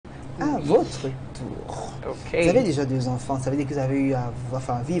À votre tour. Okay. Vous avez déjà 2 enfants, ça veut dire que vous avez eu à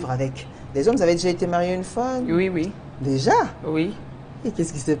vivre avec des hommes. Vous avez déjà été marié une fois? Oui, oui. Déjà? Oui. Et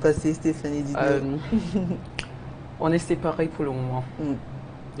qu'est-ce qui s'est passé, Stéphanie? On est séparés pour le moment.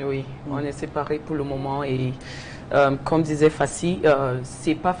 Oui, on est séparés pour le moment et comme disait Fassi,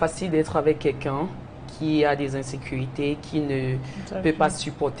 c'est pas facile d'être avec quelqu'un qui a des insécurités, qui ne peut pas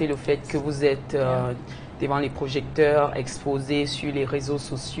supporter le fait que vous êtes devant les projecteurs, exposés sur les réseaux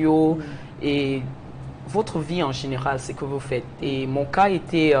sociaux et votre vie en général, c'est que vous faites. Et mon cas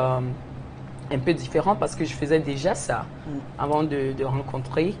était un peu différent parce que je faisais déjà ça avant de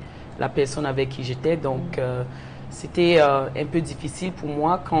rencontrer la personne avec qui j'étais. Donc, c'était un peu difficile pour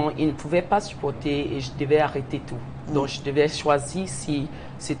moi quand il ne pouvait pas supporter et je devais arrêter tout. Donc, je devais choisir si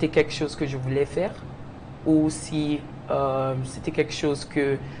c'était quelque chose que je voulais faire ou si c'était quelque chose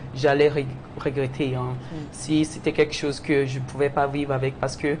que j'allais regretter. Hein. Si c'était quelque chose que je ne pouvais pas vivre avec.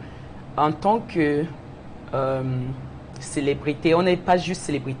 Parce que en tant que célébrité, on n'est pas juste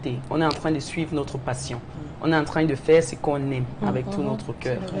célébrité. On est en train de suivre notre passion. On est en train de faire ce qu'on aime avec tout notre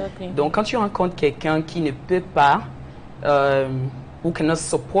cœur. Donc, quand tu rencontres quelqu'un qui ne peut pas, who cannot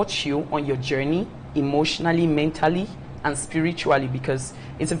support you on your journey, emotionally, mentally, and spiritually, because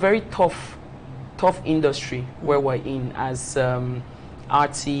it's a very tough industry where we're in as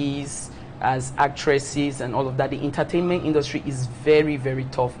artists, as actresses and all of that. The entertainment industry is very, very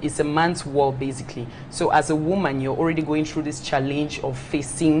tough. It's a man's world, basically. So as a woman, you're already going through this challenge of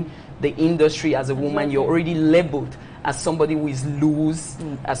facing the industry as a woman. You're already labeled as somebody who is loose,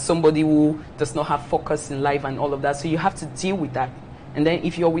 as somebody who does not have focus in life and all of that. So you have to deal with that. And then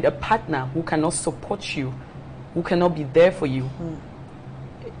if you're with a partner who cannot support you, who cannot be there for you,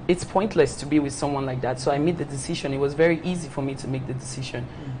 it's pointless to be with someone like that. So I made the decision. It was very easy for me to make the decision.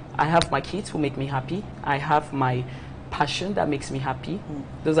 I have my kids who make me happy. I have my passion that makes me happy.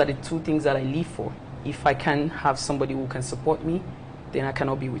 Those are the 2 things that I live for. If I can have somebody who can support me, then I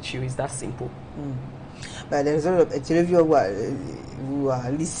cannot be with you. It's that simple. But there's a lot of televiewers who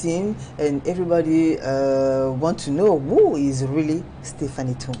are listening, and everybody want to know who is really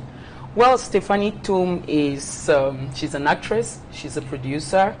Stéphanie Tum. Well, Stéphanie Tum is, she's an actress, she's a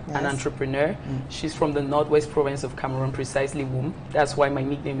producer, an entrepreneur. She's from the northwest province of Cameroon, precisely Womb. That's why my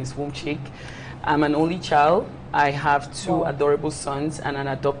nickname is Womb Chick. I'm an only child. I have 2 adorable sons and an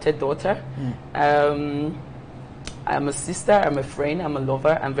adopted daughter. I'm a sister, I'm a friend, I'm a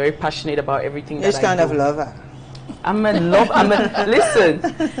lover. I'm very passionate about everything that I do. Which kind of lover? I'm a listen,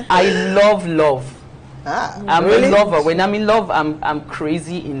 I love love. I'm really? A lover. When I'm in love, I'm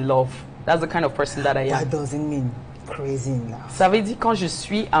crazy in love. That's the kind of person that I am. What doesn't mean crazy in love? Ça veut dire quand je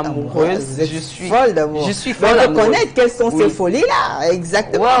suis amoureuse, je suis folle d'amour. Je suis folle d'amour. Reconnaître quelles sont ces folies-là,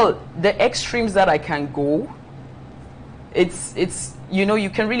 exactement. Well, the extremes that I can go, it's you know, you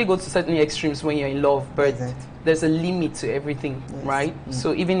can really go to certain extremes when you're in love, but there's a limit to everything, right?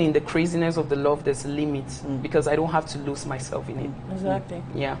 So even in the craziness of the love, there's a limit because I don't have to lose myself in it. Exactly.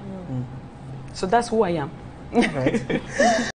 Yeah. So that's who I am. Right.